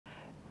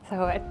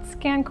So at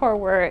SCANCOR,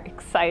 we're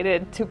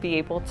excited to be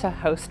able to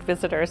host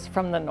visitors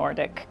from the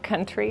Nordic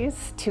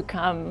countries to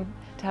come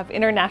to have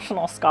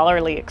international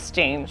scholarly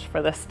exchange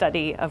for the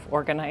study of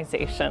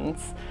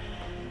organizations.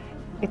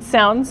 It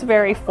sounds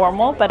very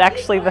formal, but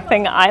actually the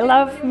thing I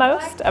love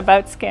most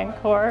about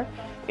SCANCOR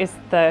is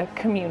the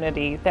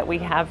community that we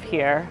have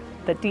here,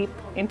 the deep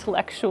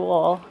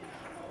intellectual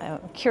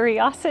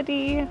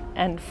curiosity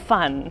and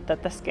fun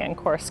that the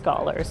SCANCOR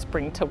scholars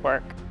bring to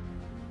work.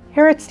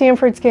 Here at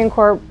Stanford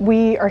SCANCOR,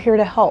 we are here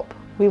to help.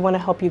 We want to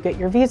help you get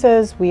your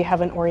visas. We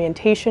have an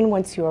orientation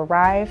once you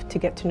arrive to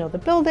get to know the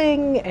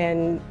building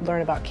and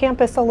learn about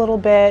campus a little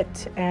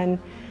bit. And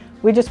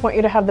we just want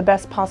you to have the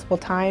best possible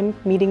time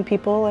meeting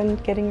people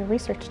and getting your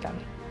research done.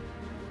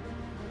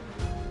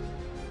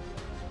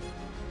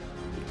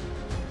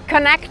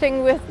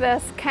 Connecting with the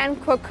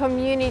SCANCOR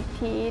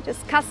community,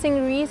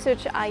 discussing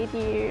research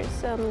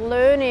ideas and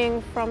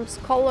learning from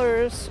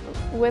scholars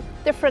with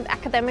different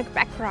academic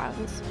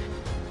backgrounds.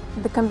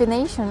 The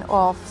combination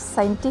of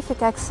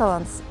scientific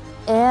excellence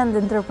and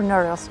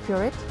entrepreneurial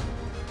spirit,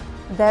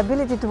 the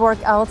ability to work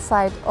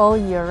outside all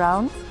year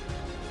round,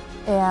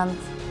 and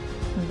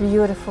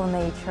beautiful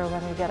nature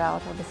when we get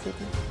out of the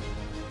city.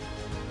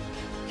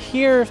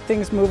 Here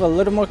things move a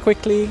little more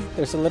quickly,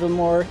 there's a little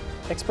more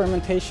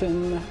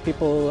experimentation.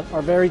 People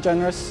are very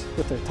generous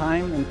with their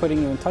time and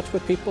putting you in touch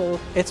with people.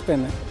 It's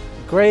been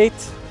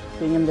great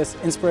being in this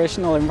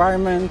inspirational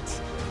environment,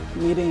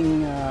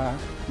 meeting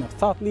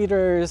thought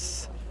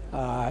leaders,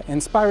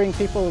 inspiring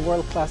people,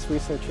 world-class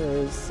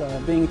researchers.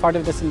 Being part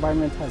of this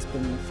environment has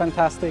been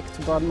fantastic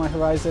to broaden my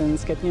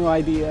horizons, get new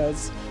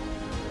ideas.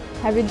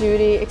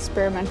 Heavy-duty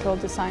experimental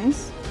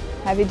designs,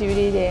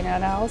 heavy-duty data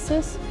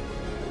analysis,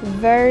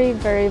 very,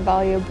 very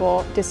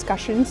valuable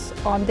discussions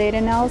on data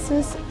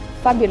analysis,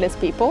 fabulous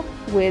people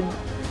with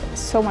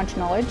so much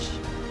knowledge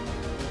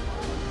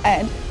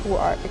and who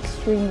are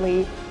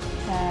extremely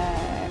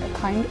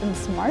kind and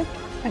smart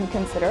and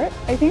considerate,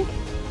 I think.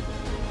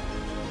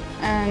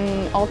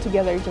 And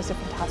altogether just a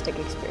fantastic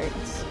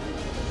experience.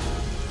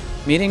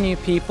 Meeting new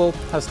people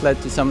has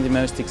led to some of the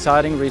most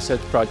exciting research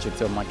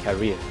projects of my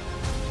career.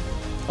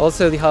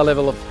 Also, the high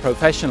level of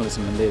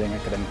professionalism in leading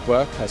academic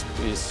work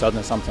is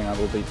certainly something I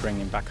will be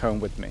bringing back home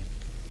with me.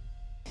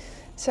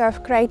 So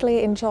I've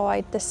greatly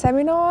enjoyed the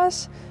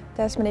seminars.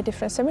 There's many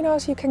different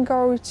seminars you can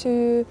go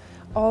to,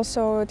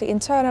 also the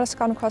internal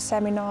SCANCOR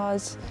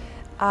seminars,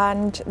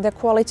 and the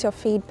quality of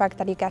feedback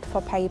that you get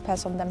for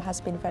papers on them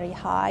has been very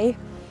high.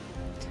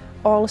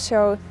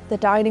 Also, the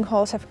dining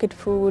halls have good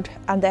food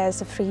and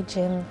there's a free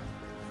gym.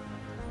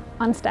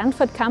 On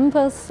Stanford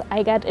campus,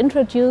 I got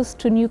introduced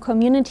to new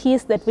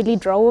communities that really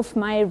drove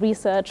my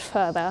research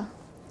further.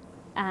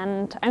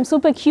 And I'm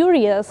super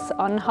curious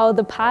on how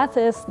the path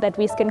is that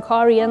we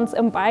SCANCORians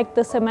embarked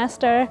this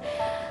semester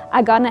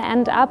are gonna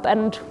end up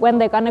and when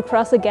they're gonna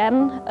cross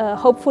again,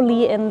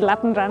 hopefully in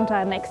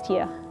Lappeenranta next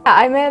year.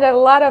 I met a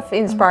lot of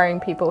inspiring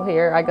people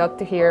here. I got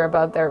to hear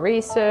about their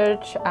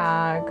research,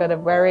 got a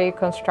very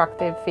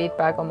constructive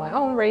feedback on my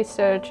own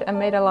research and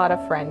made a lot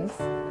of friends.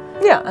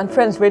 Yeah, and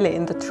friends really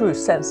in the true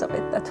sense of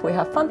it, that we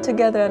have fun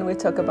together and we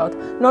talk about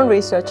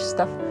non-research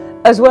stuff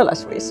as well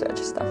as research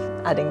stuff,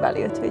 adding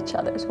value to each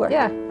other's work.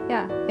 Yeah,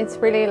 it's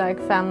really like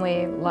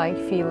family-like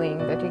feeling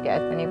that you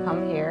get when you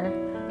come here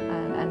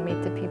and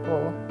meet the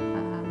people.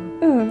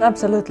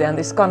 Absolutely, and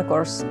this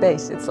SCANCOR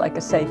space, it's like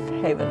a safe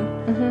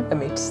haven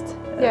amidst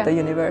the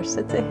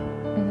university.